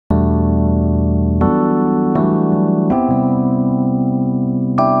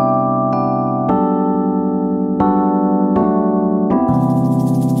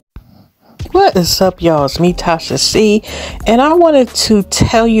What is up, y'all? It's me, Tasha C, and I wanted to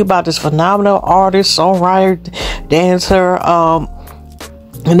tell you about this phenomenal artist, songwriter, dancer,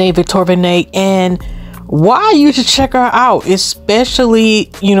 named Victoria Monet, and why you should check her out,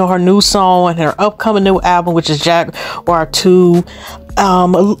 especially, you know, her new song and her upcoming new album, which is Jaguar II.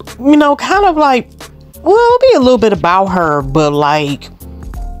 You know, kind of like, well, it'll be a little bit about her, but like,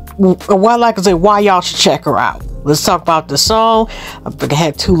 well, like I said, why y'all should check her out. Let's talk about the song. I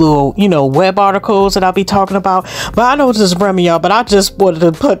had two little, you know, web articles that I'll be talking about. But I know this is random, y'all, but I just wanted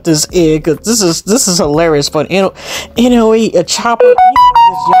to put this in because this is hilarious. But you know, a chopper,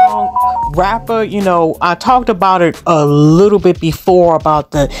 this young rapper, you know, I talked about it a little bit before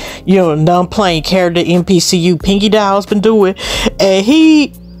about the, you know, non-playing character NPCU Pinky Dow's been doing, and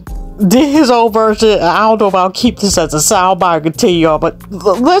he did his own version. I don't know if I'll keep this as a soundbite. I can tell y'all, but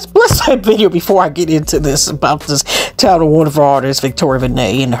let's play a video before I get into this about this talented, wonderful artist Victoria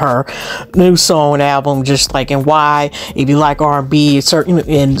Monet and her new song and album, just like, and why, if you like R&B, certain,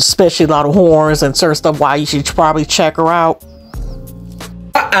 and especially a lot of horns and certain stuff, why you should probably check her out.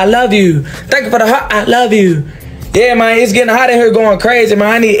 I love you. Thank you for the heart. I love you. Yeah, man, it's getting hot in here, going crazy, man.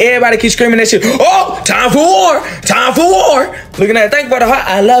 I need everybody to keep screaming that shit. Oh, time for war. Time for war. Look at that. Thank you for the heart.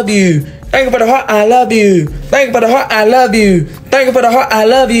 I love you. Thank you for the heart. I love you. Thank you for the heart. I love you. Thank you for the heart. I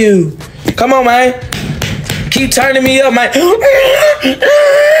love you. Come on, man. Keep turning me up, man.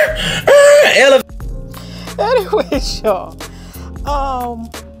 Anyways, y'all.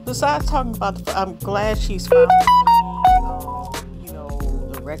 Besides talking about I'm glad she's finally,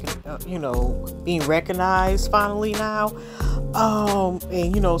 you know, being recognized finally now,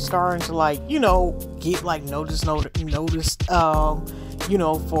 and, you know, starting to, like, you know, get like noticed, you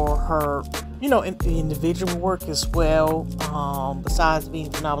know, for her, you know, individual work as well, besides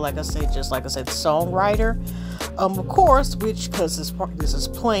being phenomenal, like I said, just like I said, songwriter, of course, which, because this is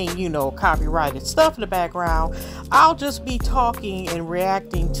playing, you know, copyrighted stuff in the background, I'll just be talking and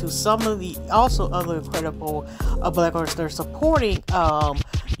reacting to some of the also other incredible black artists that are supporting,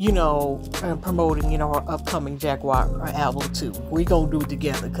 you know, and promoting, you know, our upcoming Jaguar album too. We're gonna do it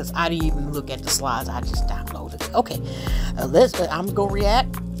together because I didn't even look at the slides. I just downloaded it. Okay, I'm gonna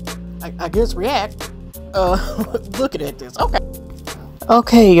react. I guess react. Looking at this.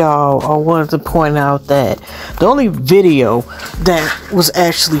 Okay, y'all. I wanted to point out that the only video that was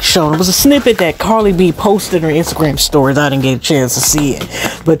actually shown was a snippet that Carly B posted in her Instagram stories. I didn't get a chance to see it,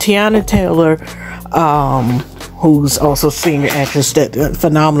 but Tiana Taylor, who's also a senior actress, that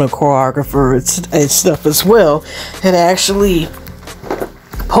phenomenal choreographer and stuff as well, had actually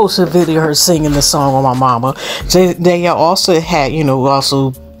posted a video of her singing the song on My Mama. They also had, you know,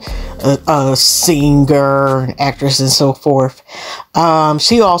 also a singer, an actress, and so forth.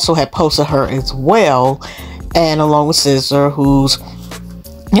 She also had posted her as well, and along with Scissor, who's,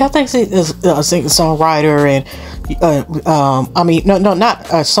 yeah, I think she's a singer-songwriter, and I mean, no, not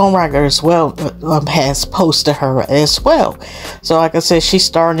a songwriter as well, has posted her as well. So like I said, she's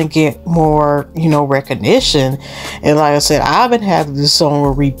starting to get more, you know, recognition. And like I said, I've been having this song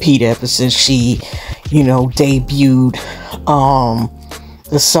on repeat ever since she, you know, debuted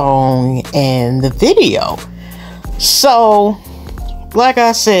the song and the video. So like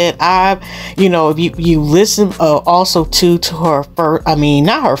I said, you know, if you listen also to her first, I mean,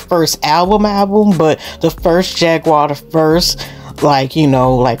 not her first album, but the first Jaguar, the first, like, you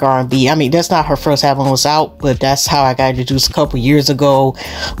know, like R&B. I mean, that's not her first album was out, but that's how I got introduced a couple years ago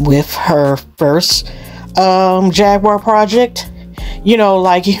with her first Jaguar project. You know,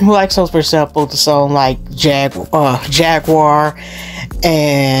 like, so for example, the song like Jaguar,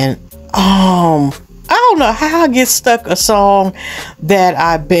 and I don't know how I get stuck a song that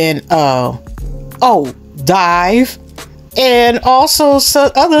I've been Dive, and also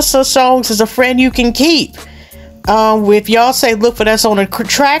other songs as A Friend You Can Keep. If y'all say look for that on the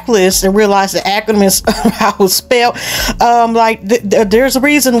track list and realize the acronym is how it's spelled, like there's a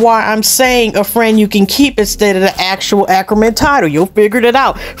reason why I'm saying A Friend You Can Keep instead of the actual acronym title. You'll figure it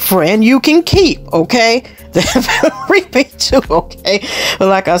out. Friend You Can Keep, okay? Repeat too, okay? But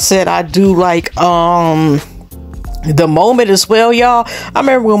like I said, I do like The Moment as well, y'all. I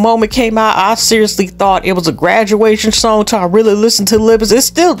remember when Moment came out, I seriously thought it was a graduation song till I really listened to the lyrics. It's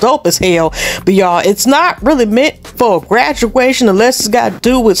still dope as hell, but y'all, it's not really meant for graduation unless it's got to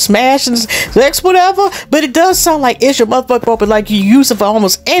do with smashing sex, whatever. But it does sound like it's your motherfucker open, like you use it for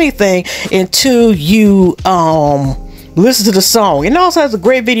almost anything until you listen to the song. And it also has a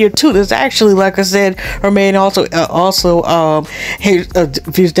great video too. There's actually, like I said, her man also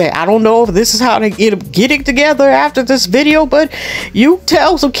Tuesday. I don't know if this is how they end up getting together after this video, but you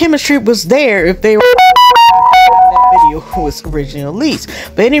tell some chemistry was there if they were in that video. video was originally released.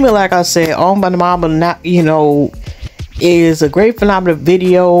 But anyway, like I said, On by the Mama, not, you know, is a great phenomenal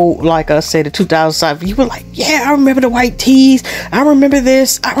video. Like I said, in 2005, you were like, yeah, I remember the white tees, I remember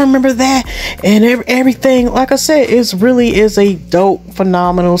this, I remember that, and everything. Like I said, it really is a dope,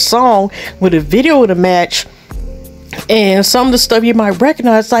 phenomenal song with a video to match. And some of the stuff you might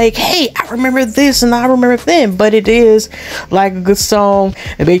recognize, like, hey, I remember this and I remember then. But it is like a good song.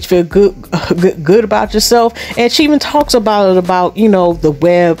 It makes you feel good about yourself. And she even talks about it, about, you know, the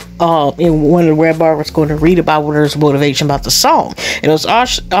web, in one of the web articles going to read about what her motivation about the song. And it was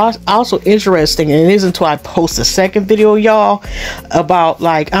also interesting, and it isn't until I post the second video, y'all, about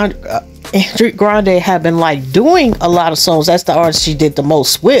like Andrew Grande had been like doing a lot of songs. That's the artist she did the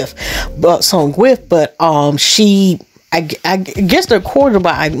most with, but she, I guess the quarter,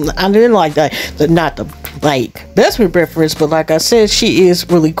 but I didn't like that, not the like best reference, but like I said, she is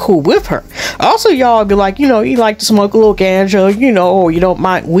really cool with her. Also, y'all be like, you know, you like to smoke a little ganja, you know, or you don't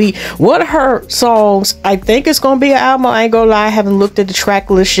mind weed. One of her songs, I think it's gonna be an album. I ain't gonna lie, I haven't looked at the track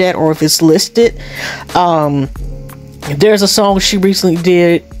list yet, or if it's listed. There's a song she recently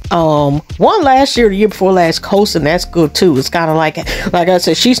did, one last year, the year before last, Coast, and that's good too. It's kind of like I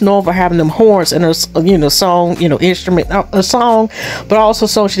said, she's known for having them horns in her, you know, song, you know, instrument, a song, but also a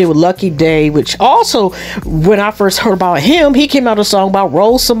song she did with Lucky Day, which also, when I first heard about him, he came out with a song about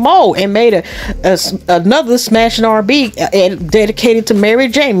Roll Some Mo and made another smashing R&B dedicated to Mary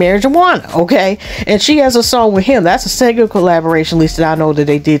Marijuana, okay? And she has a song with him. That's a single collaboration, at least that I know, that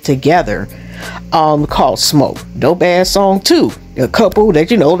they did together, called Smoke. Dope ass song too. A couple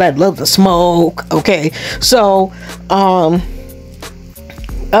that, you know, that love to smoke, okay? So other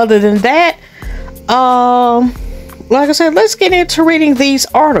than that, like I said, let's get into reading these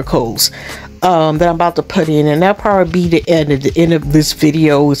articles that I'm about to put in, and that'll probably be the end of this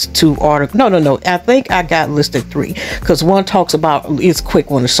video. Is 2 articles. No, I think I got listed 3, because one talks about, it's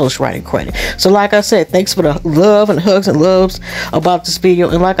quick one, the social writing credit. So like I said, thanks for the love and hugs and loves about this video.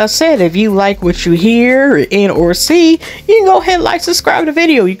 And like I said, if you like what you hear and or see, you can go ahead and like, subscribe to the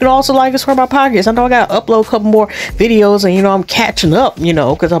video. You can also like and subscribe to my podcast. I know I gotta upload a couple more videos, and you know, I'm catching up, you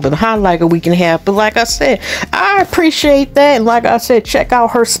know, because I've been behind like a week and a half. But like I said, I appreciate that. And like I said, check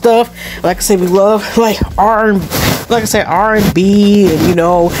out her stuff. Like I said, we love like R&B, and you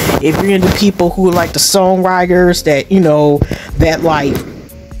know, if you're into people who like the songwriters, that, you know, that like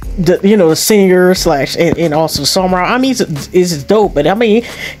the, you know, the singer slash and also the songwriter. I mean, it's dope. But I mean,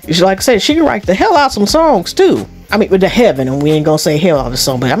 like I said, she can write the hell out some songs too. I mean, with the heaven, and we ain't gonna say hell out of the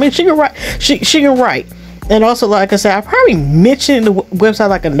song, but I mean, she can write. She can write. And also, like I said, I probably mentioned the website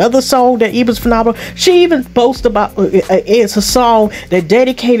like another song that even was phenomenal. She even boasts about it's a song that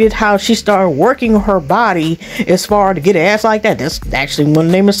dedicated how she started working her body as far to get an ass like that. That's actually one of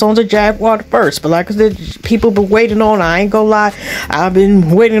the name of the songs of Jaguar II. But like I said, people been waiting on. I ain't gonna lie, I've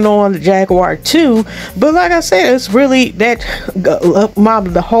been waiting on the Jaguar II. But like I said, it's really that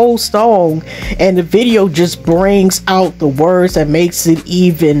the whole song and the video just brings out the words that makes it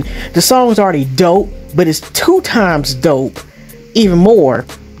even. The song's already dope, but it's 2 times dope, even more,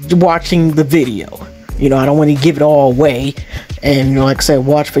 watching the video. You know, I don't want to give it all away. And, you know, like I said,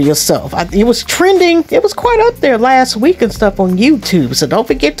 watch for yourself. It was trending. It was quite up there last week and stuff on YouTube. So don't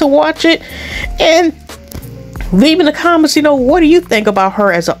forget to watch it. And leave in the comments, you know, what do you think about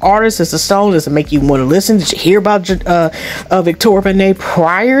her as an artist, as a song? Does it make you want to listen? Did you hear about Victoria Monet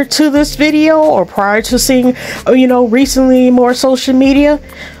prior to this video, or prior to seeing, you know, recently more social media?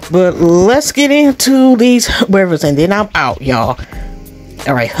 But let's get into these whatever's, and then I'm out, y'all.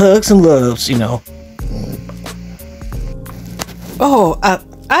 All right, hugs and loves, you know. Oh, I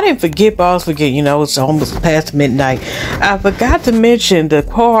didn't forget, but I was forgetting, you know, it's almost past midnight. I forgot to mention the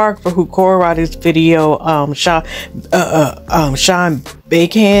choreographer who choreographed this video, Sean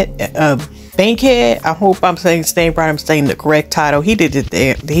Bankhead. I hope I'm saying his name right. I'm saying the correct title. He did it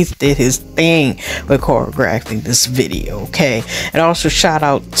there. He did his thing with choreographing this video, okay? And also shout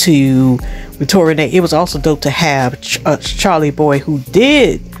out to Victoria Monet. It was also dope to have Charlie Boy, who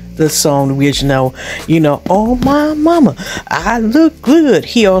did the song original, you know, Oh My Mama, I Look Good.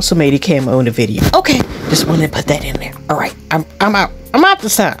 He also made a cameo in the video. Okay, just wanted to put that in there. All right, I'm out. I'm out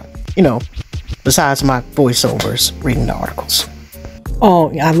this time, you know, besides my voiceovers reading the articles.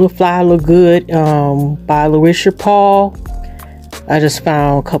 Oh, I Look Fly, I Look Good, by Larissa Paul. I just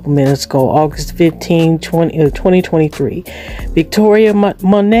found a couple minutes ago, August 15, 2023. Victoria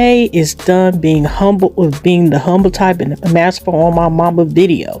Monet is done being the humble type and the masterful on my mama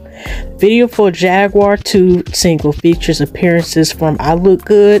video. Video for Jaguar II single features appearances from I Look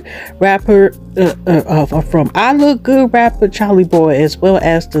Good rapper Charlie Boy, as well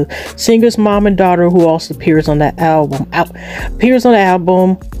as the singer's mom and daughter, who also appears on that album.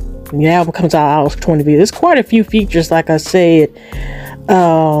 The album comes out August 20th. There's quite a few features, like I said.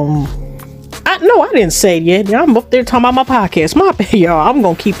 I didn't say it yet. I'm up there talking about my podcast. My bad, y'all. I'm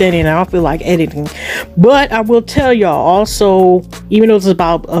gonna keep that in. I don't feel like editing, but I will tell y'all also, even though it's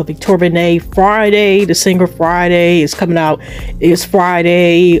about Victoria Monet, Friday, the singer Friday is coming out. It's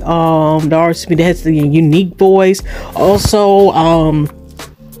Friday. The artist that has the unique voice. Also,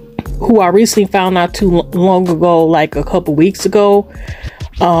 who I recently found out too long ago, like a couple weeks ago.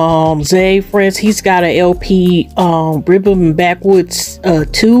 Zay Friends, he's got a LP, Rhythm and Backwoods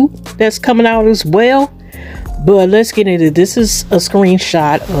 2 that's coming out as well. But let's get into this. Is a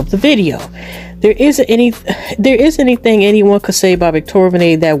screenshot of the video. There isn't anything anyone could say about Victoria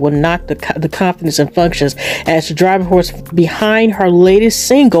Monet that will knock the confidence and functions as the driving force behind her latest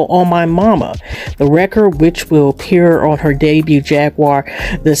single, On My Mama. The record, which will appear on her debut Jaguar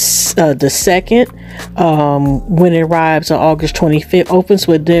the second, when it arrives on August 25th, opens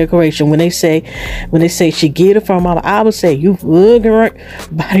with a declaration. When they say she get it from mama, I would say you looking right.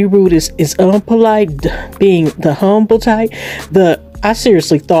 Body rude is unpolite, being the humble type. I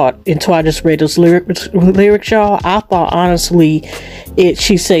seriously thought, until I just read those lyrics, y'all, I thought honestly,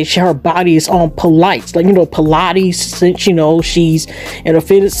 she said her body is on Pilates, like, Pilates, since, she's in her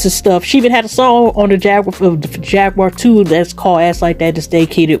fitness and stuff. She even had a song on the Jaguar 2 that's called Ass Like That, that's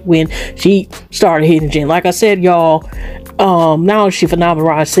dedicated when she started hitting the gym. Like I said, y'all, now she's a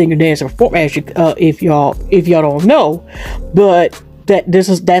phenomenal singer, dancer, performer, if y'all don't know, but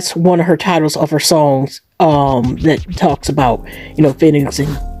that's one of her titles of her songs, that talks about, fitness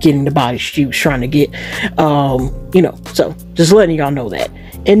and getting the body she was trying to get, so just letting y'all know that.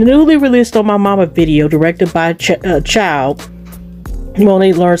 In the newly released On My Mama video, directed by Child,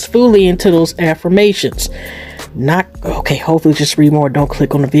 Monet learns fully into those affirmations. Hopefully just read more, don't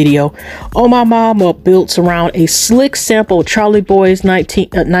click on the video. On My Mama built around a slick sample of Charlie Boy's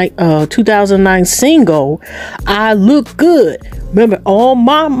 2009 single, I Look Good. Remember, On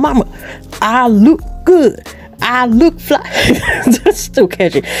My Mama, I look good, I look fly. That's still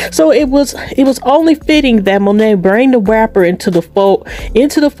catchy. So it was only fitting that Monet bring the rapper into the fold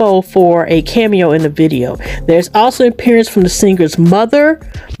for a cameo in the video. There's also an appearance from the singer's mother,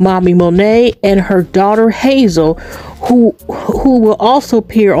 Mommy Monet, and her daughter Hazel, who will also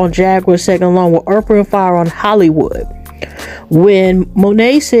appear on Jaguar second, along with Earth and Fire on Hollywood. When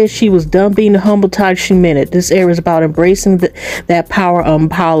Monet said she was done being the humble type, she meant it. This era is about embracing that power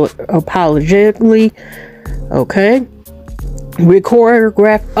unapologetically. Okay. We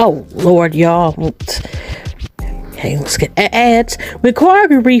choreographed. Oh Lord, y'all. Okay, let's get ads. With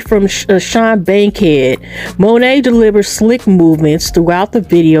choreography from Sean Bankhead, Monet delivers slick movements throughout the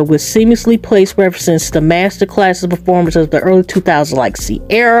video with seamlessly placed references to masterclasses performers of the early 2000s like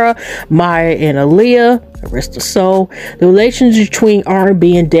Sierra, Maya, and Aaliyah. The rest of soul. The relationship between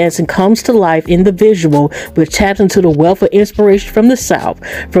R&B and dancing comes to life in the visual, which taps into the wealth of inspiration from the South.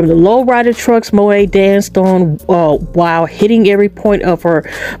 From the lowrider trucks Monet danced on while hitting every point of her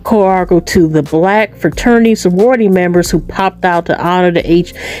choreography, to the black fraternity sorority members who popped out to honor the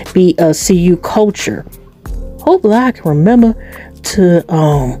HBCU culture. Hopefully I can remember to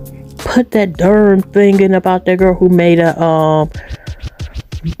put that darn thing in about that girl who made a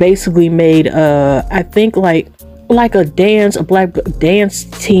basically made I think like a black dance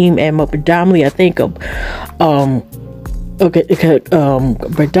team, and predominantly I think of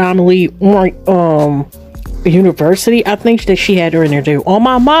predominantly university. I think that she had her in there too. On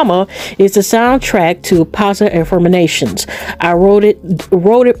My Mama is the soundtrack to positive affirmations. I wrote it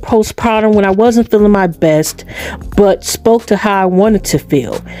postpartum when I wasn't feeling my best, but spoke to how I wanted to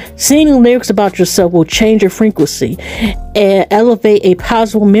feel. Singing lyrics about yourself will change your frequency and elevate a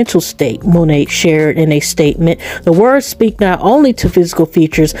positive mental state, Monet shared in a statement. The words speak not only to physical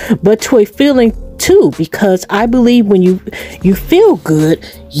features, but to a feeling too, because I believe when you feel good,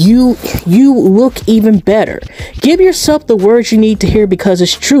 you look even better. Give yourself the words you need to hear, because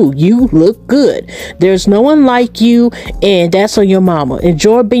it's true. You look good. There's no one like you, and that's on your mama.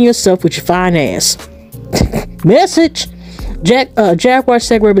 Enjoy being yourself with your fine ass. Message. Jaguar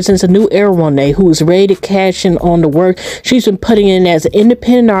II represents a new era Monet who is ready to cash in on the work she's been putting in as an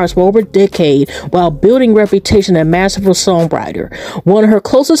independent artist for over a decade while building reputation as a masterful songwriter. One of her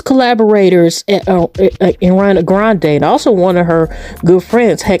closest collaborators in Ariana Grande, and also one of her good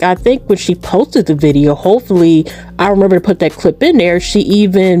friends. Heck, I think when she posted the video, hopefully I remember to put that clip in there, she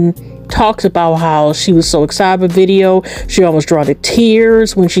even talks about how she was so excited about the video. She almost drawn to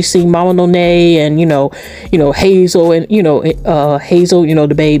tears when she seen Mama Monet and Hazel and Hazel,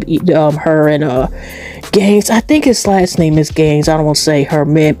 the baby, her and Gaines. I think his last name is Gaines. I don't want to say her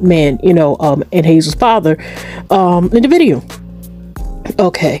man, and Hazel's father in the video.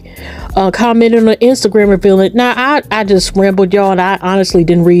 Okay. Commented on Instagram revealing. Now, I just rambled, y'all, and I honestly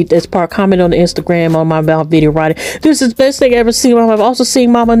didn't read this part. Comment on the Instagram on my video writing. This is the best thing I've ever seen. I've also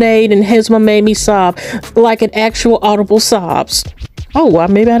seen Mama Monét, and Hezma made me sob like an actual audible sobs. Oh, well,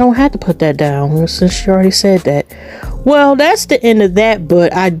 maybe I don't have to put that down since she already said that. Well, that's the end of that,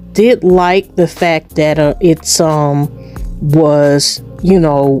 but I did like the fact that it's was,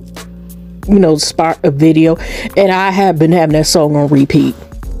 spark a video, and I have been having that song on repeat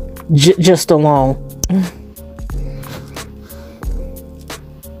just alone.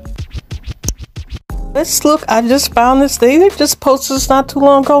 Let's look. I just found this thing. They just posted this not too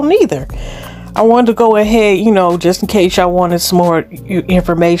long ago neither. I wanted to go ahead, just in case y'all wanted some more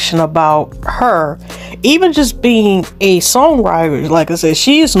information about her. Even just being a songwriter, like I said,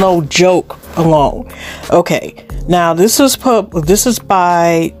 she is no joke alone. Okay, now this is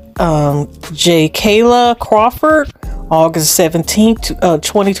by J. Kayla Crawford, August 17th,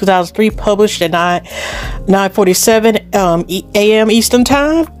 2003, published at 9:47 a.m. Eastern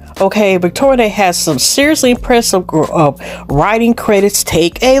Time. Okay, Victoria has some seriously impressive writing credits.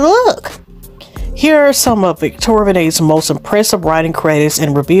 Take a look. Here are some of Victoria Monet's most impressive writing credits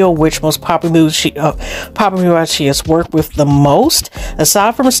and reveal which most popular music she has worked with the most.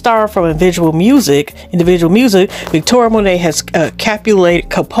 Aside from a star from individual music, Victoria Monet has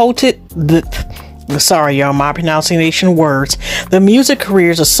composed sorry y'all, my pronunciation words, the music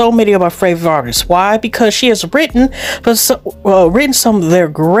careers of so many of our favorite artists. Why? Because she has written some of their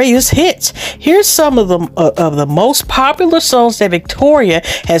greatest hits. Here's some of the most popular songs that Victoria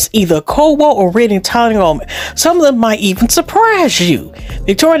has either co-wrote or written entirely on. Some of them might even surprise you.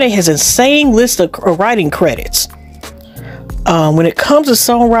 Victoria has an insane list of writing credits. When it comes to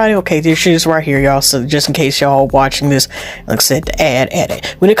songwriting, okay, this shit is right here, y'all. So just in case y'all watching this, like I said, the ad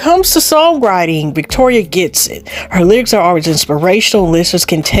it. When it comes to songwriting, Victoria gets it. Her lyrics are always inspirational. Listeners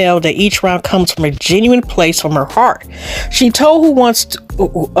can tell that each round comes from a genuine place from her heart. She told Who Wants to,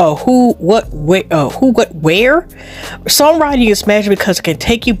 Who, What, Where. Songwriting is magic because it can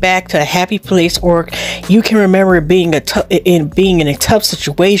take you back to a happy place, or you can remember being in a tough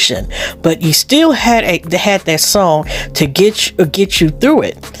situation, but you still had that song to get you through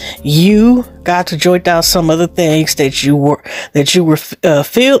it. You got to jot down some of the things that you were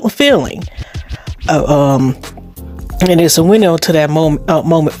feeling, and it's a window to that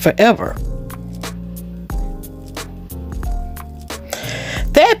moment forever.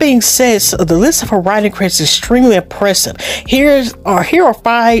 That being said, so the list of her writing credits is extremely impressive. Here are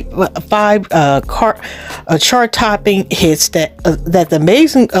five chart-topping hits that the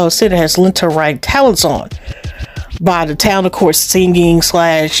amazing singer has lent her writing talents on. By the talent, of course, singing /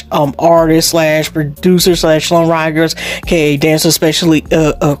 artist / producer / songwriters, okay, dancers, especially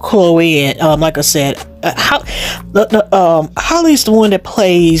Chloe, and like I said, Holly's the one that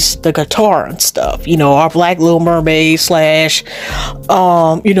plays the guitar and stuff. Our Black Little Mermaid / Rise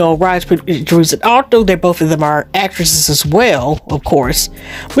producer. Although both of them are actresses as well, of course.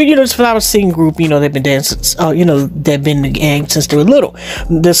 But it's a singing group. They've been dancing. They've been in the gang since they were little.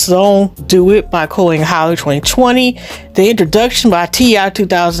 The song "Do It" by Chloe and Holly 2020. The Introduction by T.I.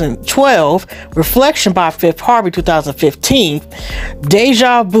 2012. Reflection by Fifth Harmony 2015.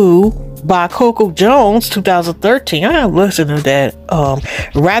 Deja Vu by Coco Jones 2013. I have listened to that.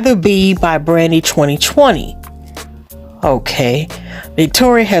 Rather Be by Brandy 2020. Okay,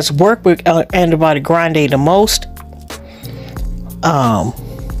 Victoria has worked with Ariana Grande the most.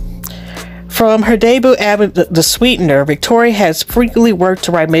 From her debut album, The Sweetener, Victoria has frequently worked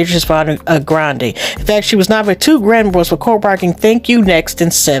to write major hits for Ariana Grande. In fact, she was nominated for 2 Grammy Awards for co-writing "Thank You Next"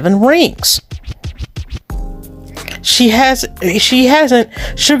 and "Seven Rings." She hasn't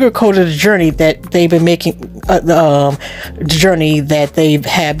sugarcoated the journey that they've been making,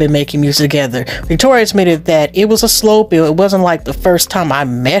 music together. Victoria admitted that it was a slow build. It wasn't like the first time I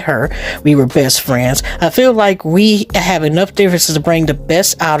met her, we were best friends. I feel like we have enough differences to bring the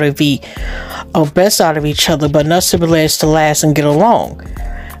best out of each other, but enough similarities to last and get along.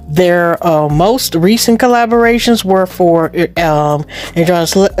 Their most recent collaborations were for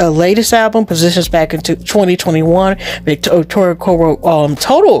Andron's latest album, Positions, back into 2021. Victoria co-wrote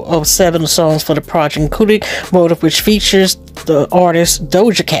total of 7 songs for the project, including Motive, which features the artist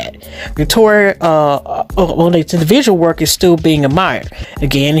Doja Cat. Victoria Monet's individual work is still being admired.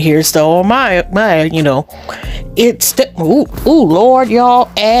 Again, here's the Maya, you know. It's the ooh Lord, y'all,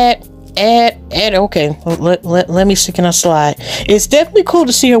 okay, let me see, can I slide? It's definitely cool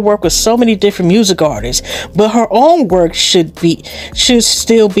to see her work with so many different music artists, but her own work should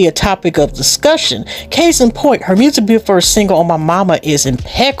still be a topic of discussion. Case in point, her music video for her single "On My Mama" is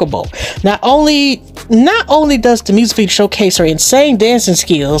impeccable. Not only does the music video showcase her insane dancing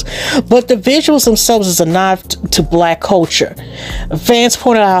skills, but the visuals themselves is a nod to Black culture. Fans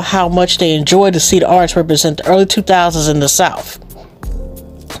pointed out how much they enjoyed to see the artist represent the early 2000s in the South.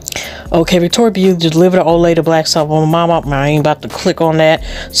 Okay, Victoria Beauty delivered an old lady Black song on My Mama. I ain't about to click on that.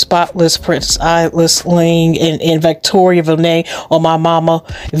 Spotless, Prince Eyeless Ling, and Victoria Monet on My Mama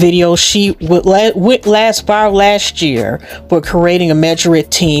video. She went last viral last year for creating a majorette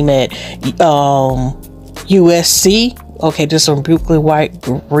team at USC. Okay, this is a Brooklyn White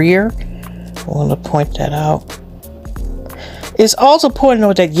Greer. I want to point that out. It's also important to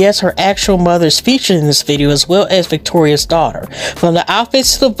note that yes, her actual mother is featured in this video, as well as Victoria's daughter. From the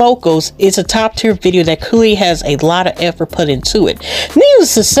outfits to the vocals, it's a top tier video that clearly has a lot of effort put into it.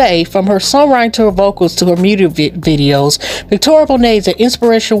 Needless to say, from her songwriting to her vocals to her music videos, Victoria Monet is an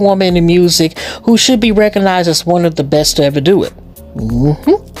inspirational woman in music who should be recognized as one of the best to ever do it.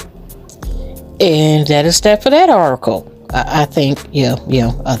 And that is that for that article. I think, yeah,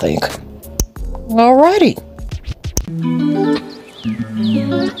 I think. Alrighty.